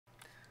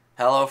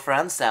Hello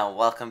friends and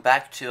welcome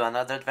back to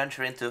another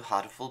adventure into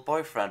Hatoful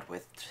Boyfriend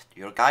with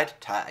your guide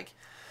Tag.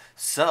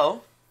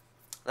 So,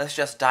 let's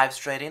just dive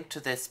straight into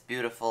this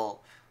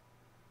beautiful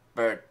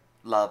bird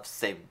love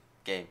sim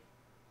game.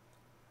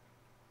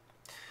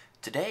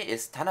 Today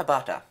is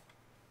Tanabata.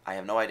 I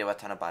have no idea what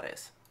Tanabata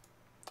is.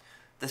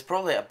 There's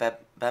probably a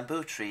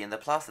bamboo tree in the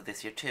plaza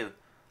this year too.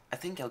 I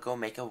think I'll go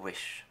make a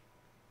wish.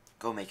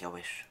 Go make a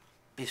wish.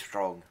 Be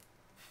strong.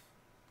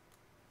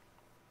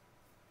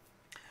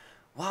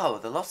 Wow,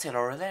 the lots here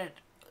are already.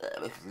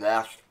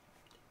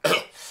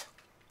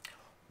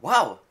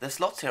 Wow, there's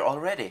lots here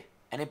already.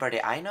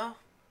 Anybody I know?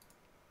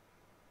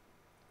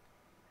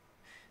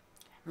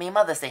 May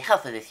mother stay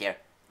healthy this year.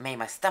 May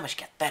my stomach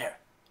get better.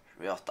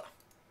 Ryota.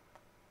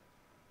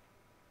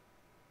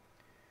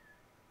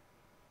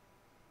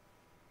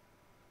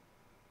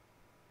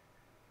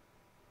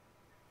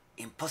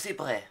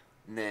 Impossible.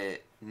 Ne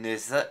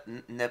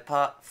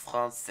pas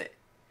français.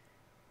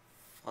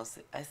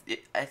 Français.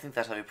 I think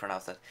that's how you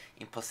pronounce it.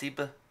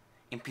 Impossible.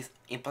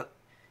 Impossible.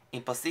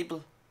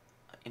 Impossible.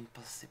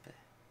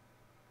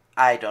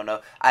 I don't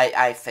know.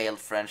 I failed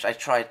French. I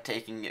tried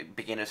taking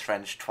beginner's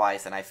French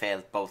twice and I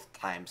failed both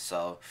times,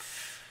 so...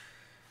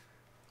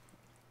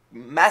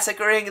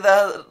 Massacring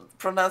the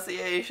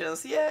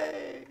pronunciations!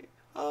 Yay!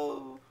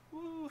 Oh!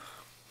 Woo.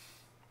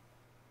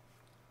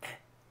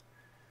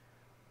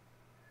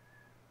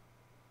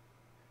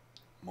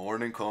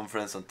 Morning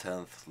conference on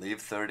 10th. Leave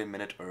 30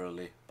 minutes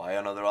early. Buy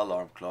another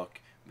alarm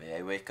clock. May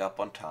I wake up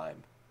on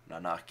time.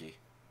 Nanaki.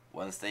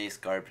 Wednesday is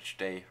garbage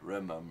day.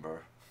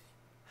 Remember.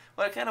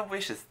 What kind of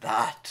wish is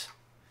that?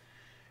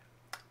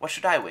 What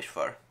should I wish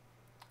for?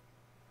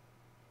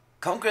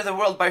 Conquer the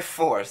world by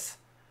force.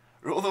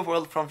 Rule the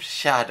world from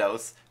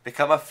shadows.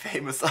 Become a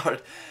famous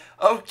art.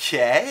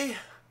 Okay.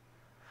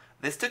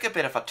 This took a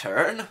bit of a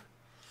turn.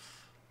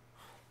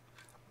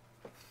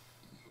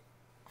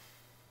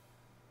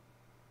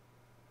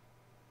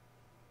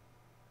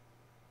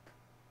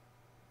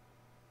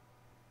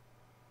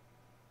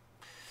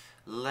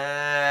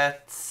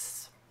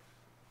 Let's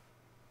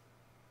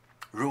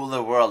rule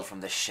the world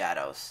from the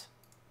shadows.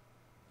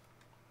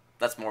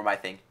 That's more my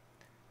thing.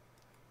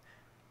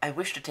 I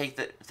wish to take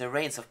the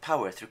reins of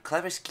power through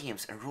clever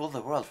schemes and rule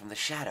the world from the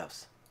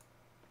shadows.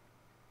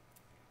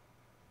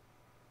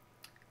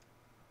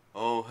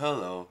 Oh,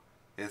 hello.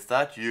 Is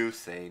that you,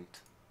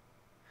 Saint?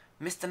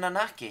 Mr.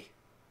 Nanaki.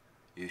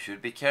 You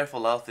should be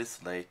careful out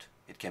this late.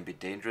 It can be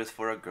dangerous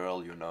for a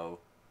girl, you know.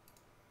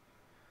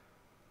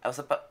 I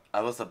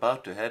was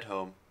about to head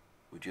home.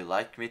 Would you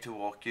like me to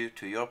walk you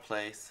to your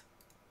place?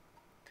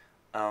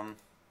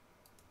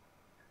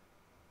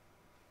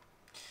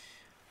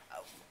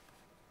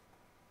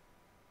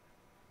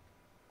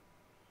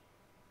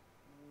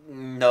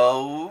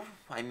 No.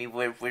 I mean,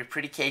 we're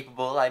pretty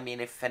capable. I mean,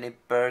 if any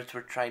birds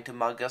were trying to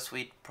mug us,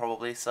 we'd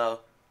probably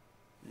so...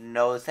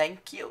 No,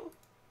 thank you.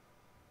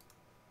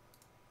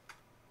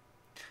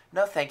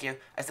 No, thank you.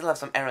 I still have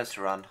some errands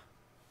to run.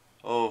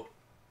 Oh,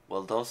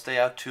 well, don't stay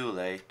out too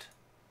late.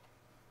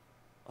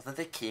 Wasn't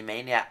it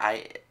Keymania?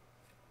 I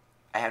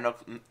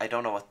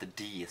don't know what the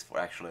D is for,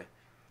 actually.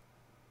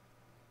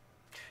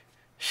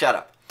 Shut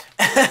up.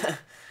 I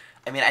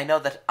mean, I know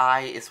that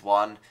I is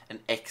 1 and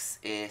X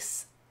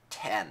is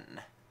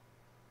 10.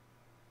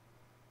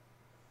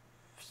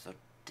 So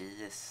D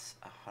is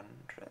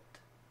 100?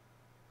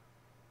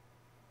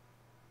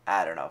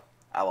 I don't know.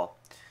 Ah well.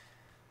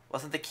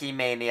 Wasn't the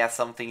Keymania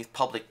something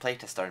public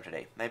playtest starting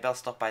today? Maybe I'll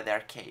stop by the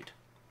arcade.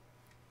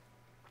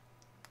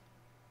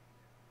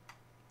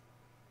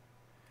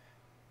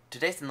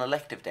 Today's an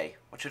elective day.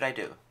 What should I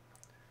do?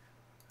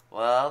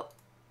 Well,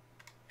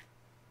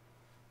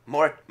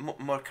 more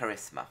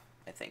charisma,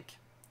 I think.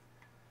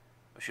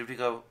 Or should we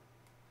go?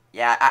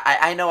 Yeah,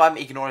 I know I'm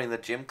ignoring the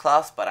gym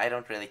class, but I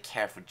don't really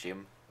care for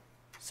gym.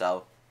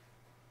 So,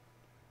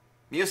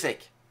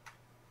 music.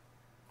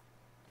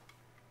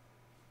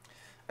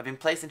 I've been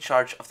placed in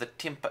charge of the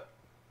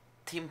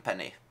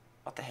timpani.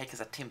 What the heck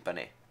is a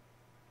timpani?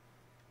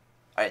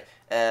 Alright,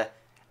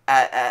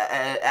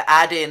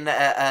 add in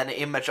an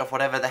image of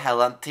whatever the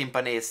hell a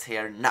timpani is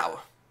here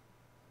now.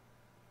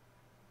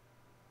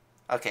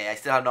 Okay, I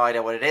still have no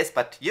idea what it is,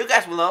 but you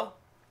guys will know.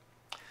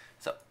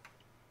 So,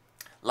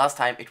 last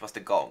time it was the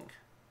gong.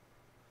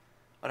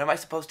 What am I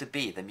supposed to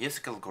be? The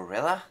musical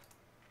gorilla?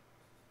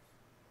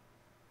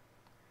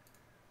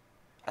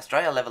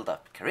 Astraea leveled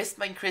up.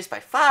 Charisma increased by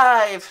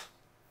 5!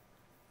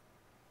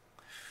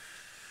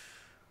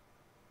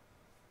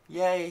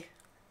 Yay!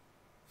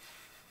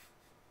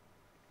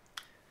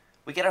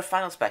 We get our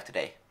finals back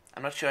today.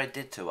 I'm not sure I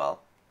did too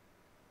well.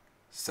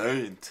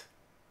 Saint!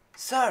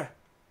 Sir!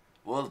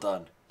 Well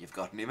done. You've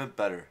gotten even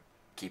better.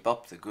 Keep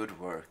up the good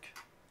work.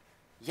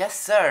 Yes,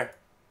 sir!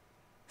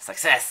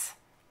 Success!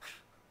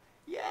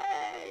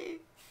 Yay!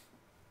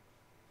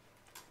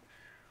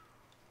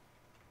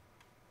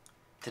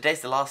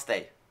 Today's the last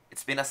day.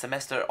 It's been a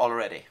semester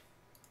already.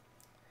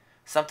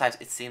 Sometimes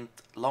it seemed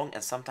long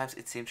and sometimes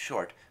it seemed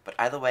short, but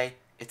either way,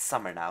 it's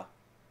summer now.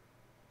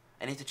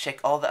 I need to check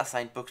all the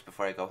assigned books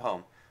before I go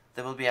home.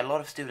 There will be a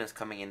lot of students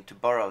coming in to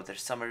borrow their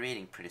summer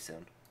reading pretty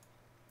soon.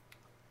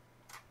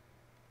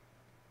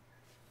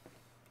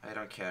 I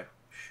don't care.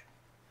 Shh.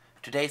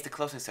 Today is the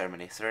closing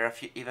ceremony, so there are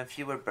even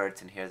fewer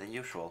birds in here than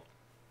usual.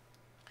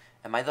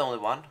 Am I the only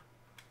one?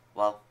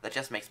 Well, that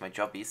just makes my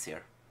job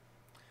easier.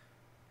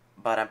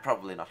 But I'm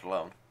probably not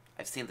alone.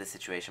 I've seen this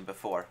situation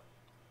before.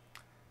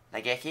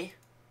 Nageki?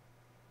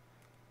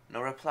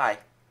 No reply.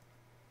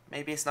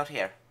 Maybe it's not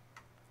here.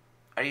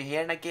 Are you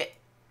here, Nageki?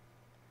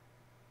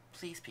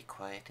 Please be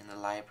quiet in the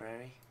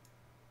library.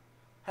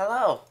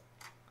 Hello!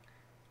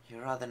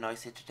 You're rather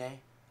noisy today.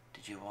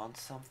 Did you want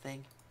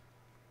something?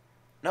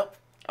 Nope.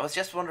 I was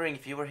just wondering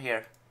if you were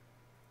here.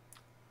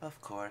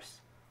 Of course.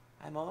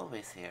 I'm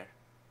always here.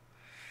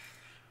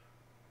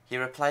 He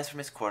replies from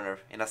his corner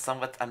in a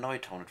somewhat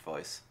annoyed toned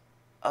voice.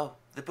 Oh,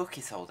 the book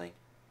he's holding.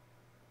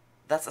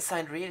 That's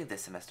assigned reading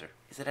this semester.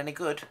 Is it any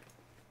good?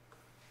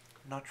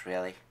 Not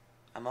really.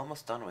 I'm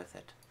almost done with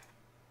it.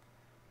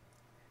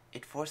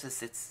 It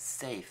forces its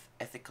safe,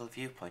 ethical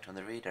viewpoint on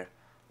the reader,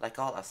 like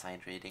all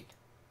assigned reading.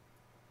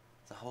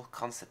 The whole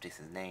concept is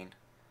inane.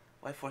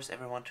 Why force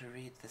everyone to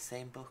read the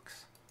same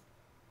books?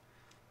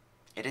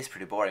 It is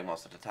pretty boring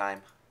most of the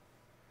time.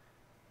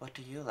 What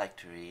do you like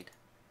to read?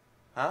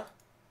 Huh?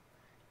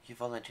 You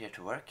volunteer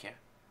to work here,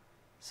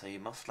 so you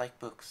must like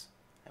books.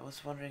 I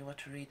was wondering what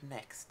to read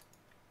next.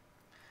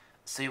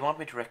 So you want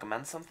me to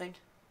recommend something?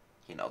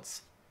 He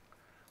nods.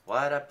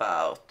 What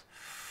about...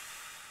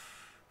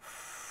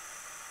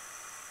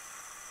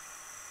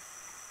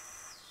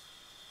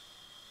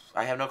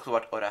 I have no clue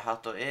what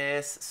Orahato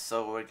is,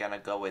 so we're gonna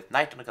go with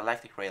Night on the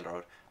Galactic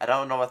Railroad. I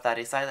don't know what that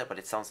is either, but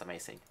it sounds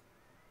amazing.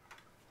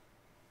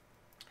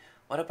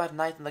 What about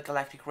Night on the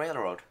Galactic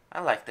Railroad?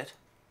 I liked it.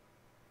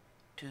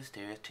 Too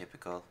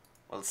stereotypical.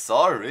 Well,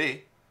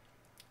 sorry.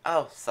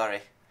 Oh,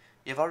 sorry.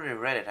 You've already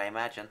read it, I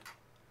imagine.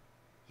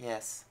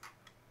 Yes.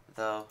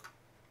 Though,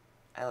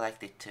 I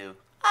liked it too.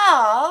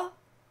 Ah!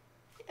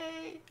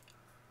 Yay!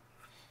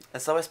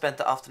 And so I spent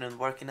the afternoon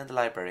working in the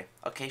library,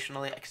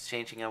 occasionally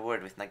exchanging a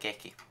word with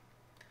Nageki.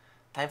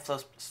 Time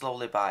flows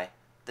slowly by.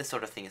 This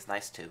sort of thing is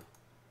nice too.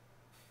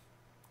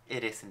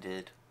 It is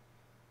indeed.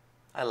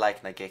 I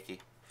like Nageki.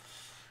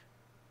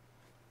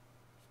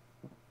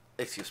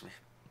 Excuse me.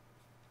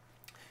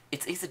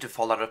 It's easy to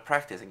fall out of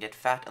practice and get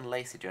fat and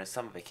lazy during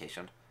summer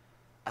vacation.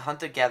 A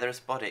hunter-gatherer's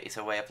body is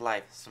a way of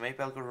life, so maybe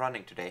I'll go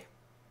running today.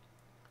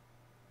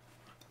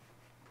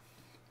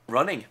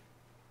 Running?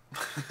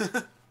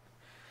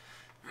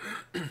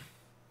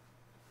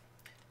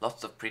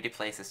 Lots of pretty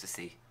places to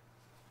see.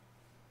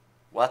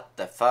 What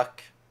the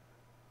fuck?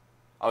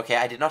 Okay,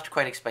 I did not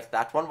quite expect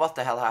that one. What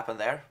the hell happened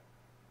there?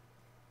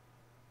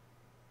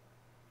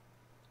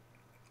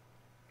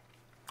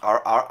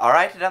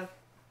 Alright then.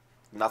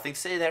 Nothing to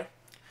say there.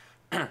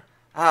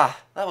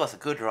 Ah, that was a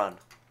good run.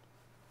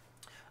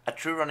 A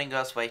true running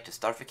girl's way to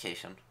start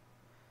vacation.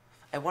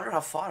 I wonder how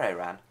far I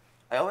ran.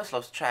 I always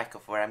lose track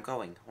of where I'm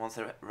going once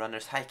the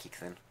runner's high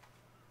kicks in. ...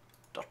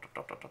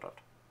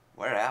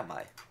 Where am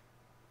I?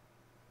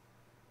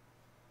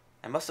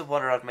 I must have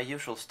wandered out my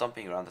usual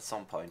stomping ground at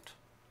some point.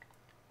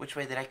 Which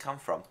way did I come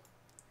from?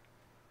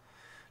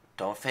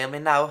 Don't fail me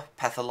now,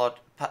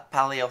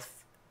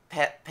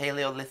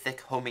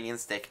 Paleolithic homing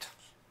instinct.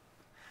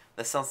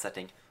 The sun's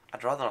setting.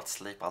 I'd rather not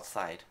sleep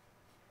outside.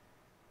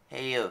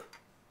 Hey you.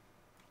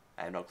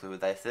 I have no clue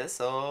what this is,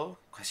 so...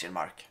 question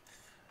mark.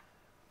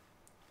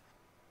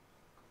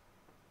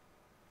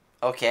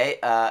 Okay,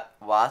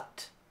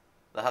 what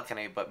the hell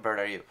kind of bird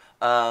are you?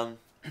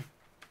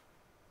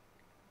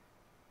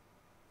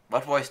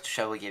 What voice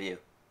shall we give you?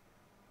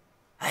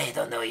 I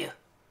don't know you.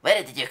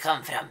 Where did you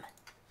come from?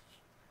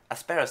 A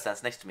sparrow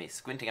stands next to me,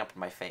 squinting up at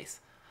my face.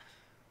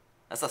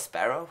 That's a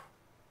sparrow?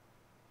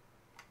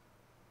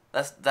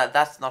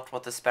 That's not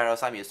what the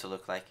sparrows I'm used to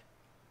look like.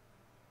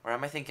 Or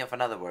am I thinking of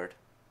another word?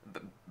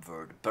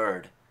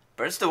 Bird.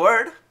 Bird's the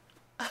word?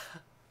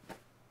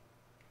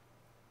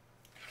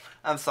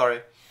 I'm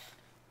sorry.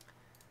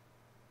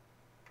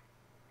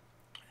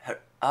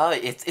 Oh,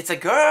 it's a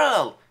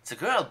girl! It's a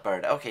girl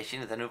bird. Okay, she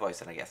needs a new voice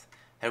then, I guess.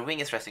 Her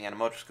wing is resting on a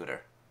motor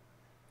scooter.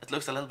 It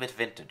looks a little bit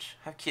vintage.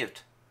 How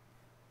cute.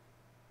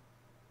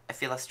 I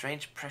feel a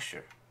strange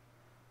pressure.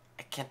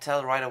 I can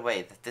tell right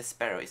away that this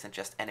sparrow isn't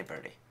just any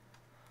birdie.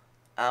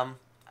 I'm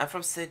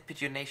from St.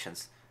 Pigeon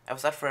Nations. I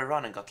was out for a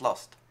run and got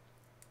lost.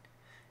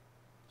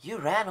 You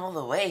ran all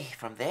the way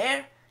from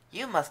there?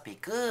 You must be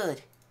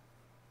good.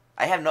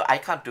 I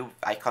can't do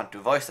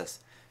voices.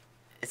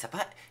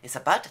 It's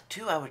about a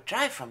 2-hour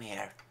drive from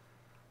here.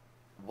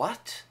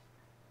 What?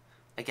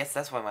 I guess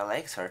that's why my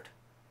legs hurt.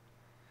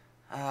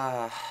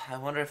 I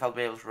wonder if I'll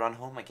be able to run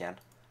home again.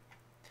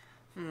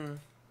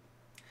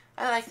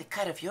 I like the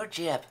cut of your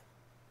jib.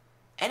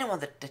 Anyone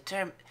that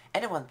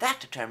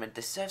determined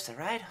deserves a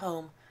ride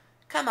home.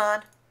 Come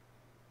on.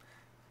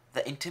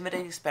 The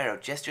intimidating sparrow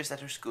gestures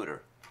at her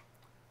scooter.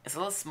 It's a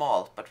little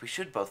small, but we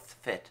should both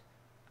fit.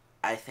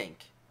 I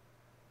think.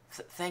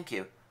 Thank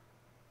you.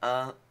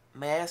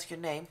 May I ask your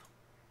name?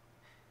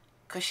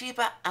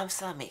 Koshiba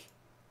Amsami.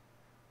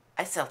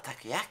 I sell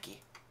takoyaki.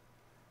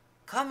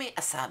 Call me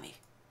Asami.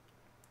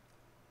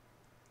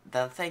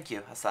 Then thank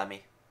you,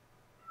 Asami.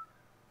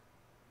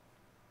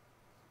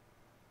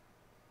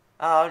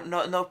 Oh,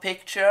 no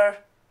picture? ...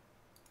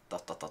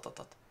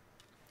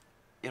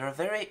 You're a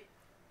very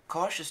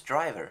cautious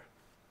driver.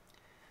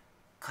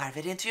 Carve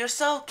it into your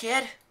soul,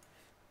 kid.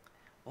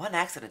 One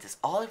accident is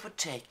all it would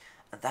take,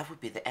 and that would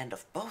be the end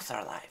of both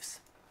our lives.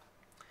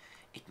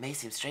 It may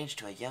seem strange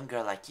to a young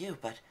girl like you,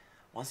 but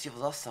once you've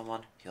lost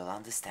someone, you'll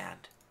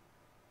understand.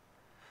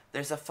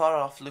 There's a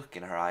far-off look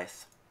in her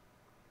eyes.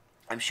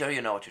 I'm sure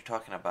you know what you're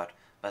talking about,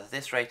 but at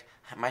this rate,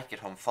 I might get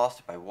home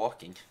faster by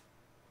walking.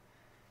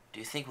 Do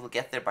you think we'll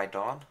get there by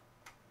dawn?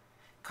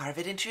 Carve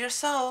it into your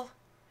soul.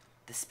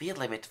 The speed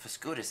limit for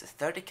scooters is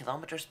 30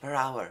 kilometers per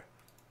hour.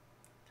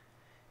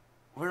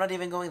 We're not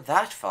even going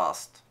that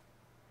fast.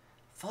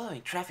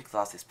 Following traffic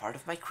laws is part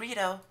of my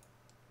credo.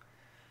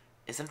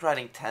 Isn't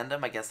riding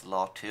tandem against the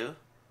law too?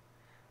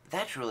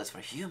 That rule is for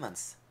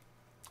humans.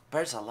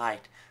 Birds are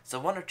light, so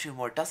one or two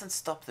more doesn't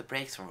stop the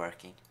brakes from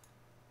working.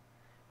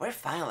 We're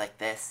fine like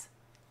this.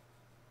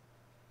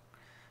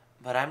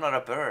 But I'm not a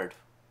bird.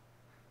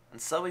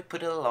 And so we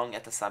put it along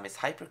at Asami's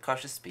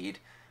hyper-cautious speed.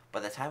 By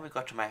the time we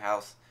got to my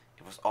house,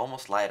 it was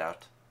almost light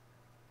out.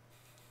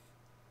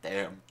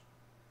 Damn.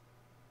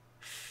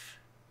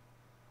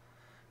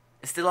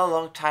 It's still a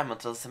long time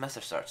until the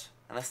semester starts,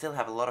 and I still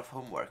have a lot of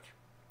homework.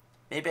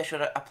 Maybe I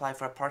should apply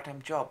for a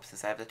part-time job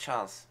since I have the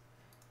chance.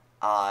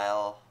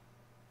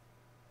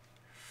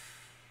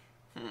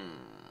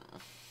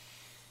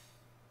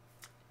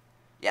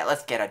 Yeah,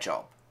 let's get a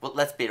job. Well,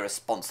 let's be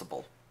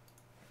responsible.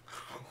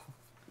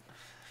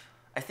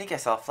 I think I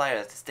saw a flyer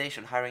at the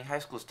station hiring high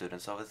school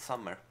students over the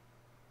summer.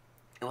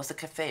 It was a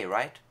cafe,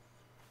 right?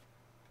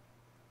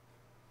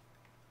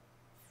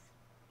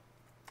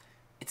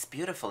 It's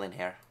beautiful in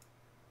here.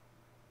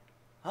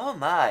 Oh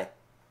my.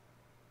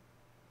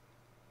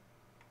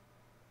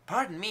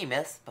 Pardon me,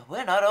 miss, but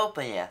we're not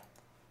open yet.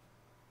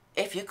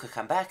 If you could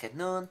come back at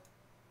noon.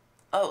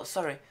 Oh,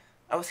 sorry,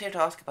 I was here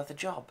to ask about the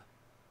job.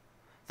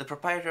 The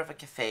proprietor of a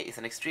cafe is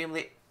an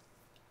extremely...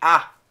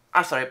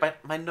 I'm sorry,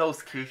 my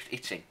nose keeps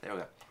itching. There we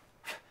go.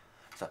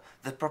 So,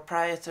 the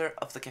proprietor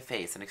of the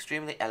cafe is an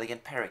extremely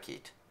elegant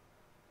parakeet.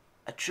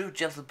 A true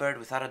gentle bird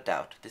without a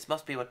doubt. This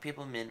must be what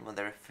people mean when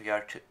they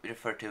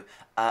refer to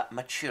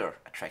mature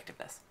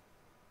attractiveness.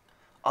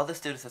 All the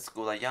students at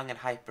school are young and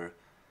hyper,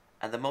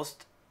 and the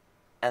most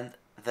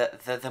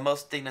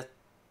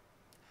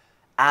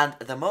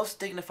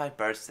dignified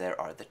birds there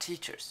are the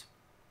teachers.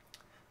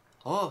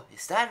 Oh,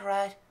 is that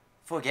right?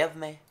 Forgive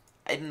me.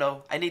 I don't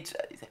know.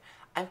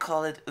 I'm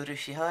called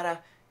Urushihara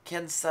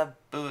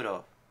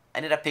Kensaburo. I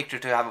need a picture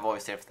to have a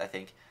voice here, I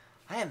think.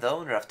 I am the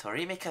owner of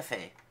Torimi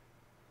Cafe.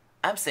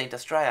 I'm Saint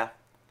Astraya.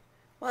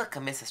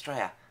 Welcome, Miss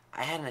Astraya.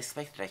 I hadn't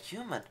expected a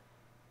human.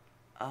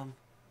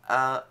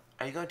 Are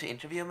you going to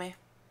interview me?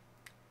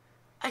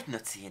 I do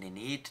not see any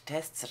need to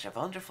test such a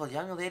wonderful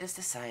young lady's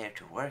desire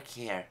to work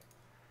here.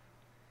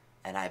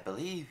 And I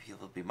believe you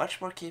will be much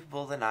more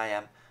capable than I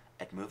am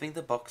at moving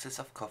the boxes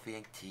of coffee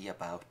and tea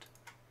about.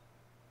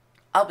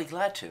 I'll be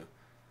glad to.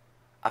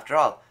 After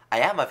all, I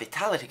am a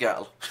vitality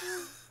girl.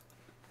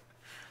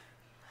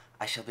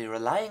 I shall be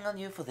relying on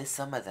you for this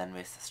summer then,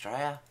 Miss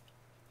Astraya.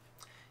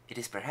 It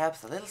is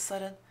perhaps a little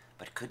sudden,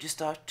 but could you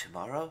start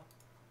tomorrow?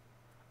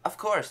 Of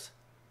course.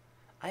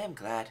 I am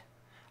glad.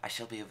 I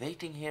shall be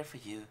waiting for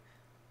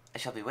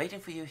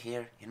you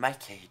here in my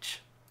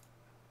cage.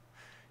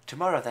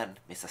 Tomorrow then,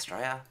 Miss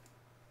Astraya.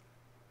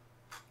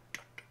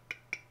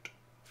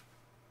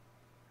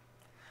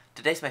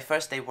 Today's my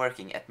first day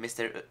working at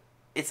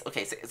It's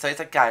okay, so it's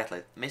a guy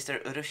outlet,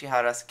 Mr.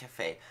 Urushihara's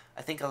cafe.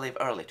 I think I'll leave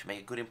early to make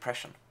a good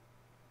impression.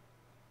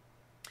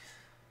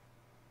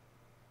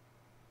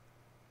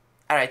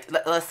 Alright,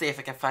 let's see if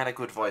I can find a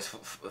good voice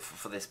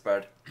for this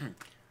bird.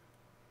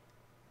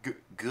 Good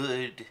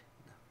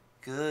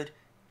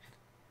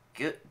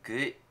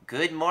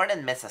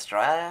morning, Miss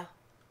Astraya.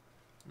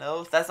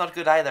 No, that's not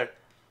good either.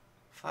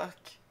 Fuck.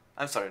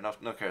 I'm sorry,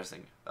 no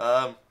cursing.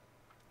 Holy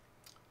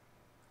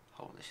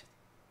shit.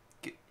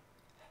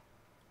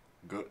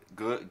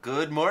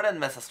 Good morning,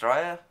 Miss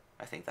Astraya.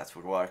 I think that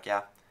would work,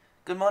 yeah.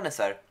 Good morning,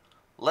 sir.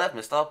 Let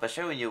me start by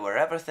showing you where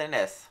everything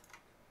is.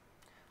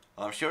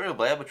 I'm sure you'll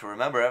be able to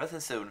remember everything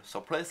soon, so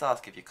please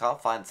ask if you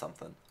can't find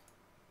something.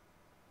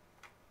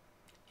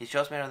 He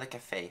shows me around the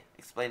cafe,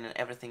 explaining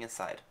everything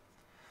inside.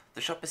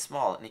 The shop is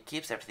small and he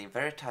keeps everything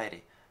very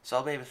tidy, so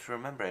I'll be able to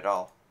remember it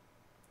all.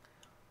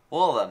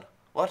 Well then,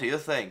 what do you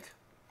think?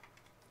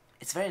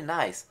 It's very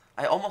nice.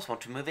 I almost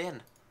want to move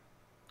in.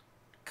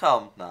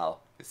 Come now,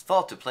 it's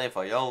far too plain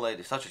for a young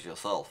lady such as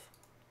yourself.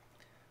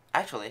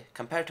 Actually,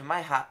 compared to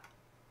my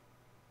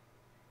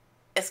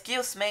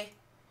Excuse me.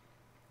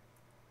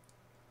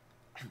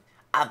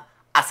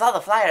 I saw the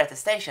flyer at the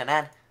station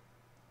and...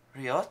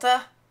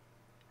 Ryota?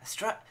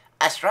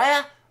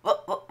 Astraya?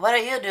 What are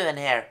you doing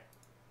here?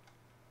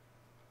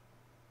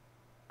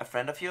 A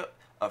friend of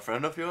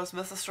yours,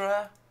 Miss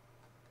Astraya?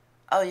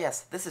 Oh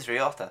yes, this is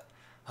Ryota.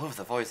 Oh,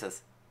 the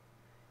voices.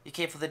 You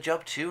came for the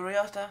job too,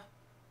 Ryota?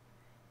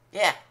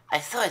 Yeah, I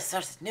saw it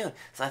starts at noon,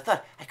 so I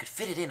thought I could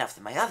fit it in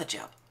after my other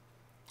job.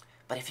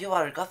 But if you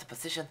already got the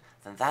position,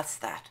 then that's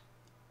that.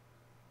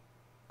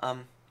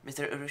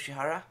 Mr.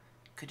 Urushihara,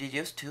 could you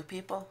use 2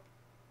 people?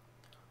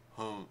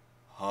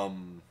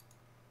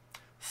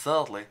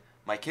 Sadly,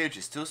 my cage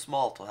is too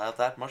small to have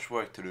that much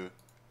work to do.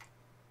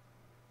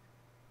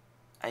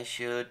 I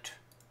should...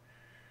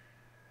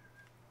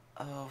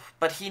 Oh,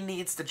 but he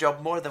needs the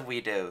job more than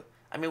we do.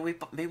 I mean,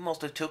 we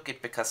mostly took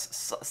it because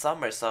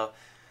summer, so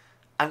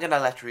I'm gonna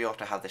let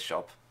Ryota have this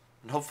job.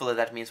 And hopefully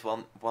that means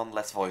one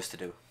less voice to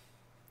do.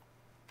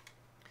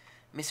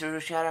 Mr.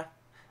 Urushihara,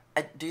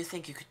 do you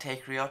think you could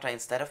take Ryota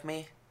instead of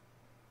me?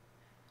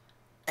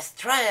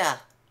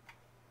 Estrella!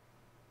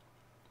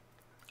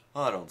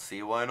 I don't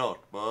see why not,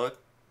 but...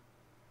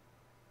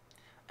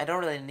 I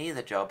don't really need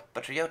the job,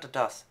 but Ryota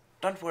does.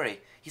 Don't worry,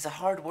 he's a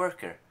hard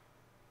worker.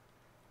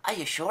 Are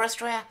you sure,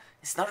 Estrella?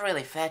 It's not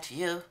really fair to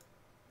you.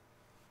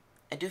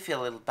 I do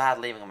feel a little bad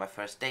leaving on my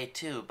first day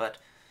too, but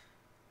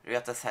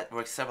Ryota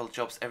worked several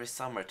jobs every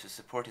summer to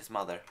support his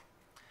mother.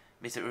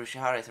 Mr.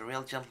 Urushihara is a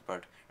real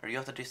gentlebird, and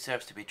Ryota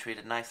deserves to be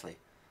treated nicely.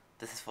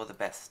 This is for the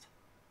best.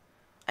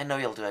 I know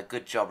you'll do a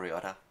good job,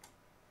 Ryota.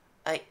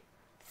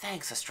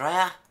 Thanks,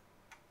 Estrella.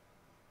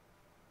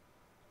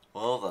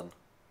 Well then,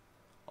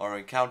 our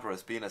encounter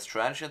has been as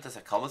transient as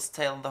a comet's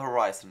tail on the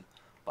horizon,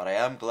 but I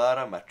am glad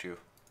I met you.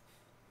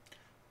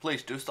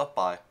 Please do stop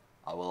by.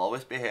 I will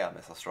always be here,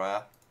 Miss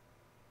Estrella.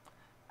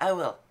 I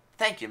will.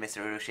 Thank you,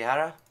 Mr.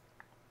 Urushihara.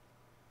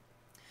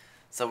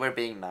 So we're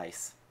being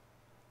nice.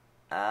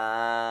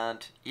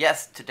 And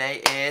yes,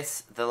 today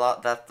is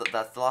that's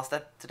the last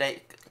step.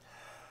 Today.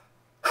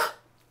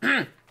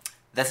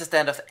 This is the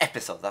end of the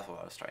episode. That's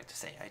what I was trying to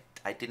say.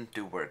 I didn't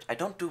do words. I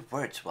don't do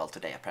words well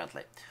today,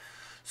 apparently.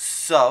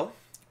 So,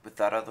 with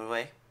that out of the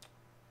way,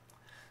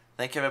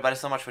 thank you everybody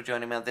so much for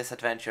joining me on this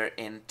adventure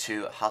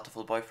into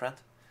Hatoful Boyfriend,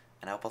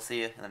 and I hope I'll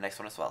see you in the next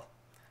one as well.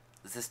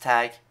 This is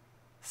Tag,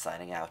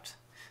 signing out.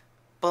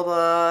 Bye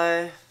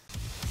bye.